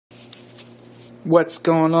What's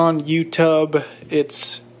going on, YouTube?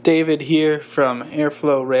 It's David here from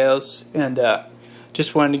Airflo Rails, and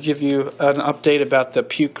just wanted to give you an update about the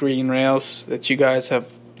puke green rails that you guys have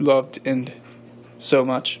loved and so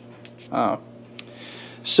much.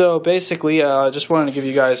 So basically, I just wanted to give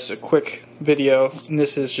you guys a quick video, and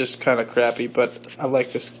this is just kind of crappy, but I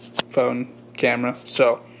like this phone camera.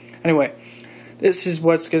 So anyway, this is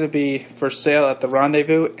what's going to be for sale at the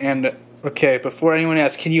rendezvous. And okay, before anyone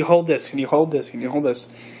asks, can you hold this? Can you hold this? Can you hold this?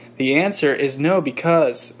 The answer is no,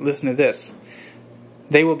 because, listen to this,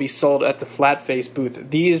 they will be sold at the Flatface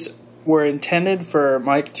booth. These were intended for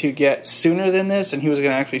Mike to get sooner than this, and he was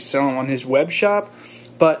going to actually sell them on his web shop,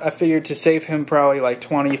 but I figured to save him probably like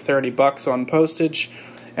 20, 30 bucks on postage,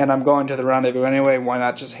 and I'm going to the rendezvous anyway, why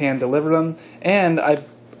not just hand deliver them? And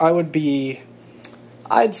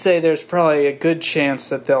I'd say there's probably a good chance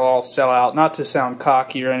that they'll all sell out. Not to sound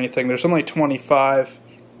cocky or anything. There's only 25.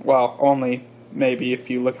 Well, only maybe if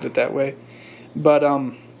you look at it that way. But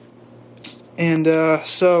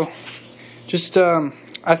so just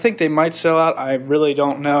I think they might sell out. I really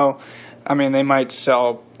don't know. I mean, they might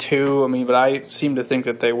sell two. I mean, but I seem to think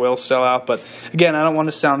that they will sell out. But again, I don't want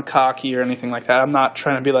to sound cocky or anything like that. I'm not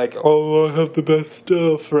trying to be like, oh, I have the best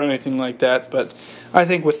stuff or anything like that. But I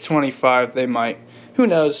think with 25, they might. Who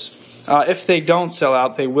knows? If they don't sell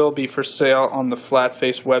out, they will be for sale on the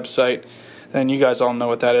Flatface website. And you guys all know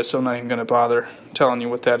what that is, so I'm not even going to bother telling you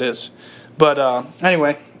what that is. But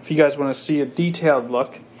anyway, if you guys want to see a detailed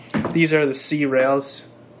look, these are the C rails.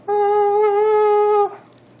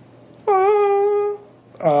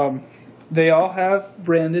 They all have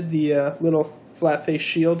branded the little Flatface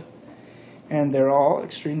shield, and they're all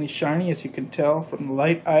extremely shiny, as you can tell from the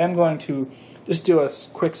light. I am going to just do a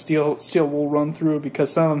quick steel wool run through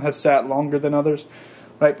because some of them have sat longer than others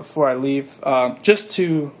right before I leave. Just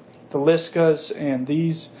to the Liskas and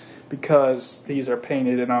these, because these are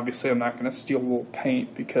painted, and obviously I'm not going to steel wool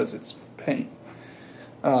paint because it's paint.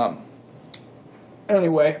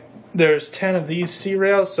 Anyway, there's 10 of these C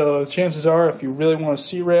rails, so the chances are if you really want a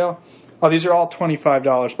C rail, these are all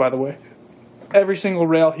 $25 by the way. Every single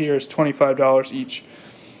rail here is $25 each.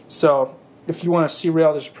 So if you want a C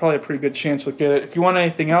rail, there's probably a pretty good chance you'll get it. If you want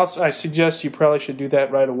anything else, I suggest you probably should do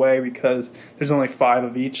that right away because there's only 5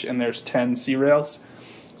 of each and there's 10 C rails.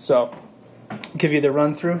 So I'll give you the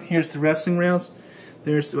run through. Here's the wrestling rails.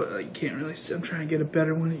 There's, well, you can't really see. I'm trying to get a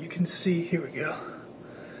better one that you can see. Here we go.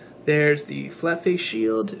 There's the Flatface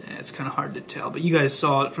shield. It's kind of hard to tell, but you guys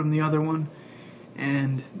saw it from the other one.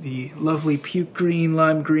 And the lovely puke green,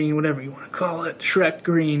 lime green, whatever you want to call it, Shrek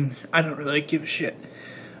green. I don't really give a shit.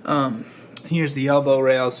 Here's the elbow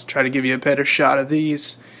rails. Try to give you a better shot of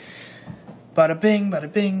these. Bada bing,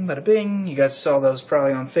 bada bing, bada bing. You guys saw those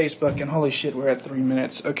probably on Facebook, and holy shit, we're at 3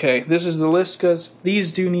 minutes. Okay, this is the list, because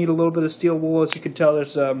these do need a little bit of steel wool. As you can tell,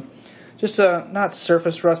 there's just not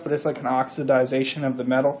surface rust, but it's like an oxidization of the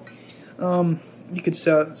metal. You could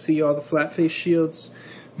see all the Flatface shields.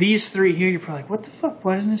 These 3 here, you're probably like, what the fuck?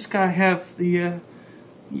 Why doesn't this guy have the...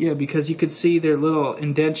 Yeah, because you could see their little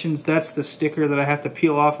indentions. That's the sticker that I have to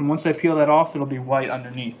peel off, and once I peel that off, it'll be white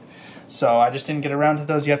underneath. So I just didn't get around to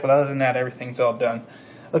those yet, but other than that, everything's all done.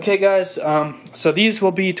 Okay, guys, so these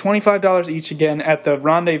will be $25 each again at the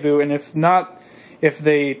rendezvous, and if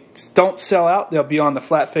they don't sell out, they'll be on the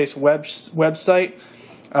Flatface website.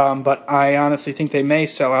 But I honestly think they may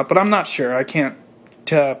sell out, but I'm not sure. I can't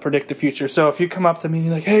predict the future. So if you come up to me and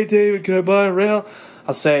you're like, hey, David, can I buy a rail?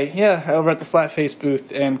 I'll say, yeah, over at the Flatface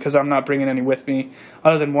booth, and because I'm not bringing any with me,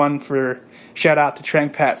 other than one for, shout out to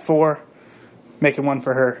Trankpat4, making one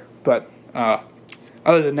for her. But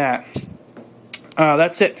other than that,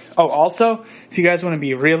 that's it. Oh, also, if you guys want to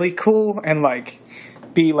be really cool and like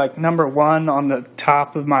be like #1 on the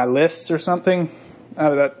top of my lists or something,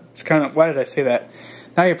 that's kind of, why did I say that?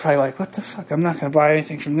 Now you're probably like, what the fuck? I'm not going to buy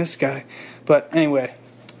anything from this guy. But anyway,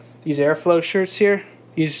 these Airflo shirts here.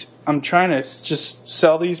 I'm trying to just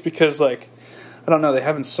sell these because, like, I don't know, they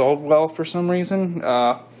haven't sold well for some reason.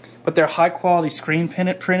 But they're high quality screen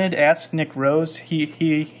printed. Ask Nick Rose.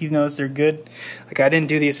 He knows they're good. Like, I didn't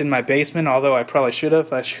do these in my basement, although I probably should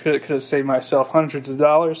have. I could have saved myself hundreds of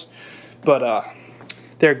dollars. But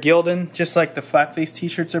they're Gildan, just like the Flatface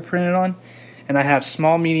t-shirts are printed on. And I have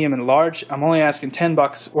small, medium, and large. I'm only asking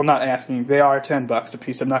 $10. Well, not asking. They are $10 a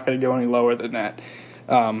piece. I'm not going to go any lower than that.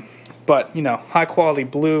 But, you know, high-quality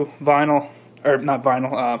blue vinyl, or not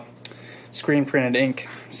vinyl, screen-printed ink,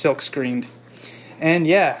 silk-screened. And,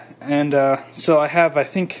 yeah, and so I have, I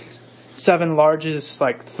think, 7 larges,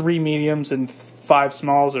 like 3 mediums, and 5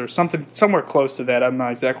 smalls, or something, somewhere close to that. I'm not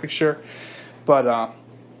exactly sure. But,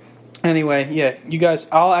 anyway, yeah, you guys,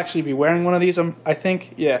 I'll actually be wearing one of these, I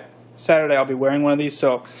think, yeah. Saturday I'll be wearing one of these.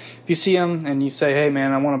 So if you see them and you say, hey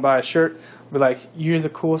man, I want to buy a shirt, I'll be like, you're the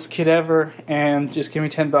coolest kid ever, and just give me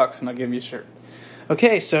 $10 and I'll give you a shirt.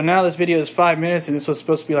 Okay, so now this video is 5 minutes, and this was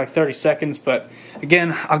supposed to be like 30 seconds, but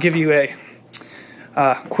again, I'll give you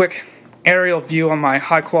a quick aerial view on my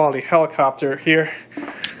high quality helicopter here.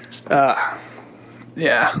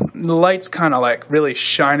 Yeah, the light's kind of like really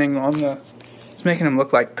shining on it's making them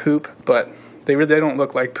look like poop, but they don't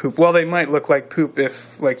look like poop. Well, they might look like poop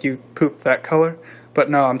if like you poop that color, but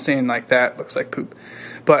no, I'm saying like that looks like poop.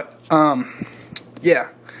 But yeah,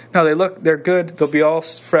 no, they're good. They'll be all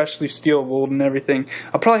freshly steel wooled and everything.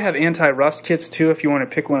 I'll probably have anti-rust kits too if you want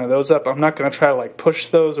to pick one of those up. I'm not going to try to like push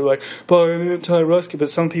those or like buy an anti-rust kit, but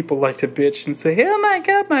some people like to bitch and say, oh my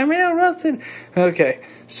god, my rail rusted. Okay,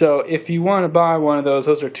 so if you want to buy one of those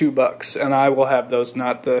are $2, and I will have those,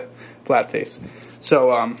 not the flat face.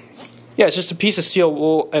 So yeah, it's just a piece of steel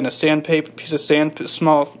wool and a small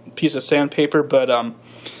piece of sandpaper, but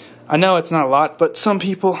I know it's not a lot, but some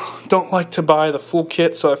people don't like to buy the full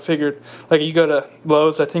kit, so I figured, like, you go to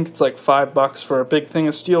Lowe's, I think it's like $5 for a big thing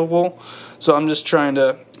of steel wool. So I'm just trying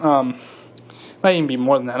to, might even be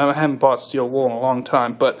more than that. I haven't bought steel wool in a long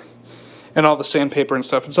time, and all the sandpaper and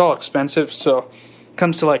stuff, it's all expensive, so it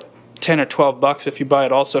comes to like 10 or 12 bucks if you buy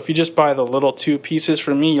it all. So if you just buy the little 2 pieces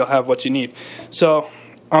from me, you'll have what you need. So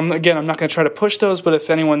again, I'm not going to try to push those, but if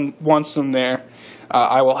anyone wants them there,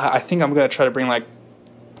 I think I'm going to try to bring like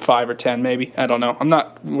 5 or 10 maybe. I don't know. I'm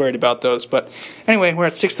not worried about those. But anyway, we're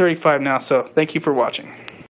at 6:35 now, so thank you for watching.